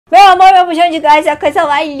Meu amor, meu bujão de gás é a coisa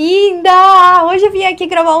mais linda! Hoje eu vim aqui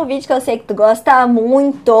gravar um vídeo que eu sei que tu gosta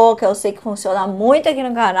muito, que eu sei que funciona muito aqui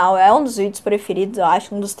no canal. É um dos vídeos preferidos, eu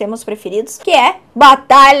acho, um dos temas preferidos, que é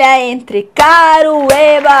batalha entre caro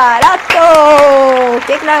e barato!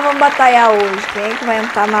 Quem que nós vamos batalhar hoje? Quem é que vai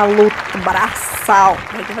entrar na luta braçal?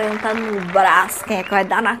 Quem é que vai entrar no braço? Quem é que vai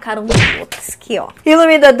dar na cara um dos outros? Aqui, ó.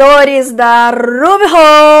 Iluminadores da Ruby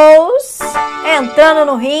Rose entrando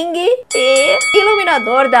no ringue e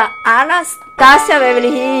iluminador da Anastasia Beverly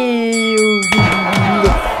Hills.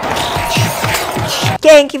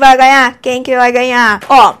 Quem que vai ganhar? Quem que vai ganhar?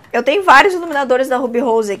 Ó, eu tenho vários iluminadores da Ruby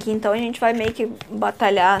Rose aqui, então a gente vai meio que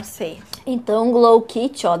batalhar, sei. Então o Glow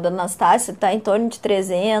Kit, ó, da Anastasia tá em torno de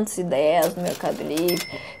 310 no Mercado Livre.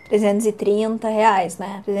 330 reais,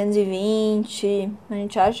 né? 320. A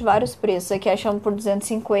gente acha vários preços. Aqui achamos por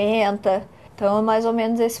 250. Então é mais ou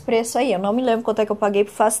menos esse preço aí. Eu não me lembro quanto é que eu paguei,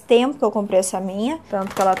 porque faz tempo que eu comprei essa minha.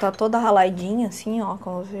 Tanto que ela tá toda raladinha, assim, ó.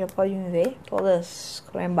 Como vocês já podem ver. Todas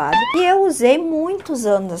crembadas. E eu usei muitos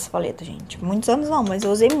anos essa paleta, gente. Muitos anos não, mas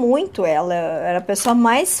eu usei muito ela. Eu era a pessoa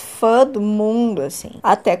mais fã do mundo, assim.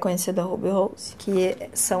 Até conhecer da Ruby Rose. Que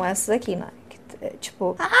são essas aqui, né?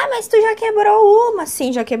 Tipo, ah, mas tu já quebrou uma.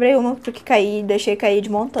 Sim, já quebrei uma porque deixei cair de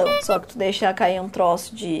montão. Só que tu deixar cair um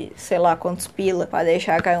troço de, sei lá quantos pila, pra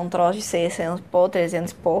deixar cair um troço de 600 e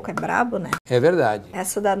 300 e pouco, é brabo, né? É verdade.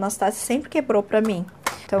 Essa da Anastasia sempre quebrou pra mim.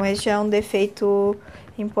 Então esse já é um defeito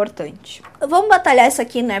importante. Vamos batalhar essa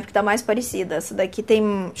aqui, né, porque tá mais parecida. Essa daqui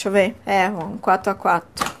tem, deixa eu ver, um 4x4.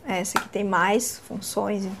 Essa aqui tem mais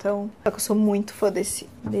funções, então... Só que eu sou muito fã desse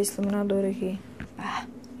iluminador aqui. Ah...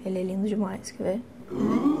 Ele é lindo demais, quer ver?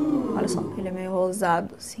 Olha só, ele é meio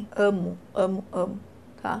rosado, assim. Amo, amo, amo,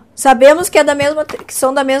 tá? Sabemos que que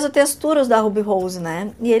são da mesma textura os da Ruby Rose, né?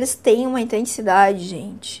 E eles têm uma intensidade,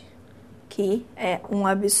 gente, que é um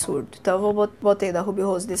absurdo. Então eu botei da Ruby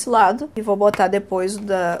Rose desse lado e vou botar depois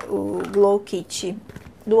o Glow Kit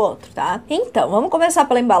do outro, tá? Então, vamos começar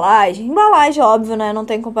pela embalagem. Embalagem, óbvio, né? Não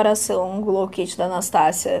tem comparação. O Glow Kit da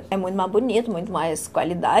Anastasia é muito mais bonito, muito mais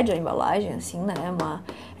qualidade a embalagem, assim, né?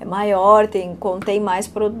 É maior, contém mais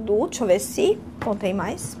produto. Deixa eu ver se contém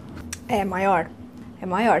mais. É maior. É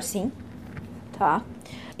maior, sim. Tá?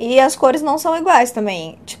 E as cores não são iguais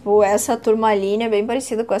também. Tipo, essa turmalina é bem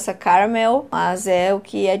parecida com essa caramel, mas é o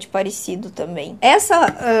que é de parecido também. Essa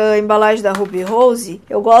embalagem da Ruby Rose,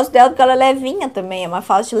 eu gosto dela porque ela é levinha também, é mais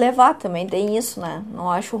fácil de levar também, tem isso, né? Não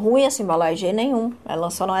acho ruim essa embalagem nenhum. Ela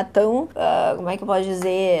só não é tão, como é que eu posso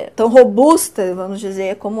dizer, tão robusta, vamos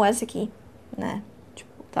dizer, como essa aqui, né? Tipo,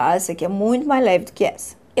 tá? Essa aqui é muito mais leve do que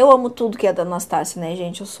essa. Eu amo tudo que é da Anastasia, né,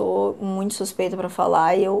 gente? Eu sou muito suspeita pra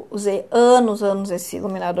falar e eu usei anos esse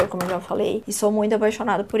iluminador, como eu já falei, e sou muito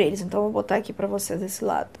apaixonada por eles. Então eu vou botar aqui pra vocês desse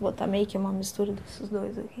lado. Vou botar meio que uma mistura desses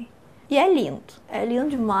dois aqui. E é lindo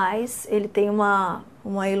demais. Ele tem uma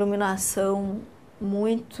iluminação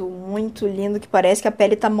muito, muito linda, que parece que a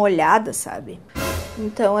pele tá molhada, sabe?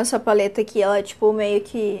 Então essa paleta aqui, ela é tipo meio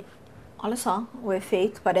que... Olha só, o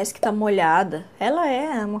efeito parece que tá molhada. Ela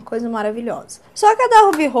é uma coisa maravilhosa. Só que a da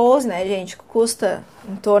Ruby Rose, né, gente, que custa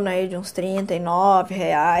em torno aí de uns 39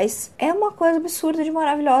 reais. É uma coisa absurda de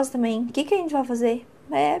maravilhosa também. O que a gente vai fazer?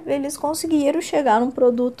 Eles conseguiram chegar num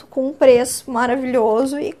produto com um preço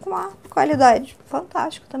maravilhoso e com uma qualidade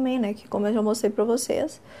fantástica também, né? Que como eu já mostrei pra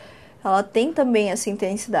vocês, ela tem também essa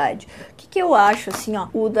intensidade. O que eu acho, assim, ó,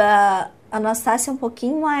 o da... Anastasia é um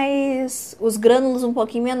pouquinho mais... Os grânulos um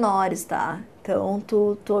pouquinho menores, tá? Então,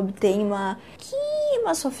 tu obtém um pouquinho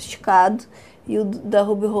mais sofisticado. E o da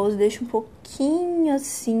Ruby Rose deixa um pouquinho,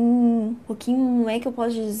 assim... Um pouquinho, como é que eu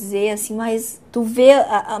posso dizer, assim, mais... Tu vê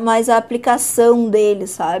mais a aplicação dele,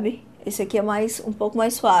 sabe? Esse aqui é um pouco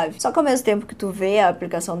mais suave. Só que ao mesmo tempo que tu vê a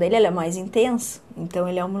aplicação dele, ele é mais intensa. Então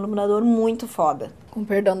ele é um iluminador muito foda. Com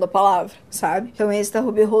perdão da palavra, sabe? Então esse da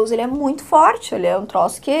Ruby Rose, ele é muito forte. Ele é um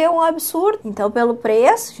troço que é um absurdo. Então pelo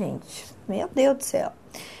preço, gente, meu Deus do céu.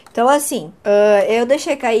 Então assim, eu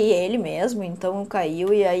deixei cair ele mesmo, então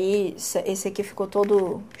caiu e aí esse aqui ficou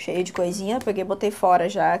todo cheio de coisinha. Peguei e botei fora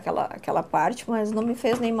já aquela parte, mas não me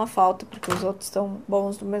fez nenhuma falta, porque os outros estão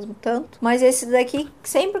bons do mesmo tanto. Mas esse daqui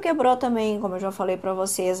sempre quebrou também, como eu já falei pra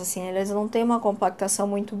vocês, assim, eles não tem uma compactação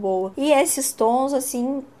muito boa. E esses tons,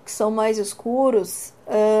 assim, que são mais escuros,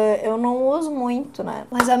 eu não uso muito, né?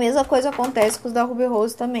 Mas a mesma coisa acontece com os da Ruby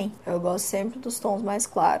Rose também. Eu gosto sempre dos tons mais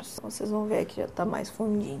claros. Vocês vão ver que já tá mais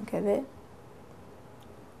fundinho, quer ver?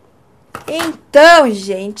 Então,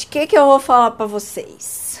 gente, o que eu vou falar pra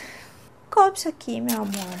vocês? Compre isso aqui, meu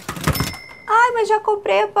amor. Ai, mas já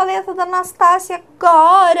comprei a paleta da Anastasia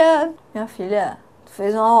agora. Minha filha, tu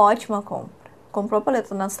fez uma ótima compra. comprou a paleta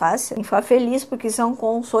da Anastasia, tem que ficar feliz, porque isso é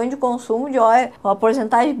um sonho de consumo de, olha, uma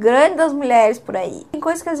porcentagem grande das mulheres por aí. Tem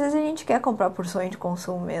coisa que às vezes a gente quer comprar por sonho de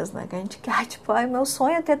consumo mesmo, né? Que a gente quer, tipo, ai, meu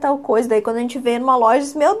sonho é ter tal coisa. Daí quando a gente vê numa loja,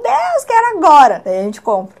 diz, meu Deus, quero agora. Daí a gente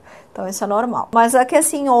compra. Então isso é normal. Mas é que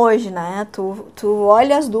assim, hoje, né, tu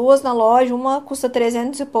olha as duas na loja, uma custa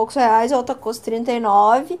 300 e poucos reais, a outra custa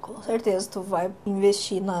 39. Com certeza tu vai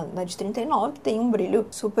investir na de 39, que tem um brilho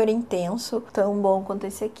super intenso, tão bom quanto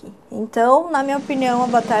esse aqui. Então, na minha opinião, a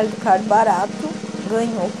batalha do caro barato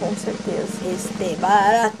ganhou com certeza este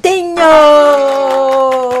baratinho!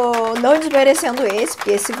 Não desmerecendo esse,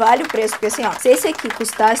 porque esse vale o preço, porque assim, ó, se esse aqui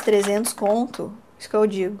custasse 300 conto, isso que eu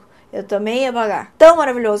digo, eu também ia pagar. Tão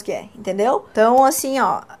maravilhoso que é, entendeu? Então, assim,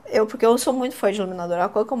 ó, porque eu sou muito fã de iluminador, é a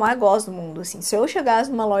coisa que eu mais gosto do mundo, assim. Se eu chegasse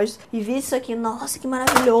numa loja e visse isso aqui, nossa, que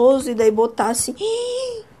maravilhoso, e daí botasse,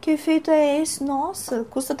 que efeito é esse? Nossa,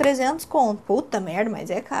 custa 300 conto. Puta merda, mas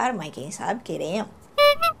é caro, mas quem sabe queremos.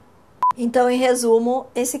 Então, em resumo,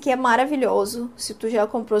 esse aqui é maravilhoso. Se tu já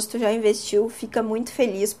comprou, se tu já investiu, fica muito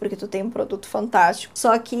feliz, porque tu tem um produto fantástico.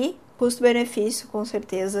 Só que custo-benefício, com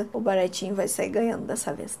certeza, o baratinho vai sair ganhando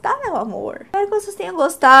dessa vez, tá, meu amor? Espero que vocês tenham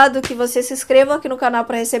gostado, que vocês se inscrevam aqui no canal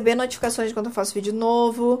para receber notificações de quando eu faço vídeo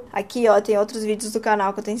novo. Aqui, ó, tem outros vídeos do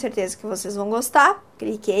canal que eu tenho certeza que vocês vão gostar.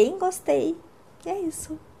 Cliquei em gostei. E é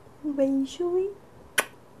isso. Um beijo e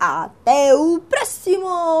até o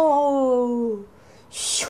próximo!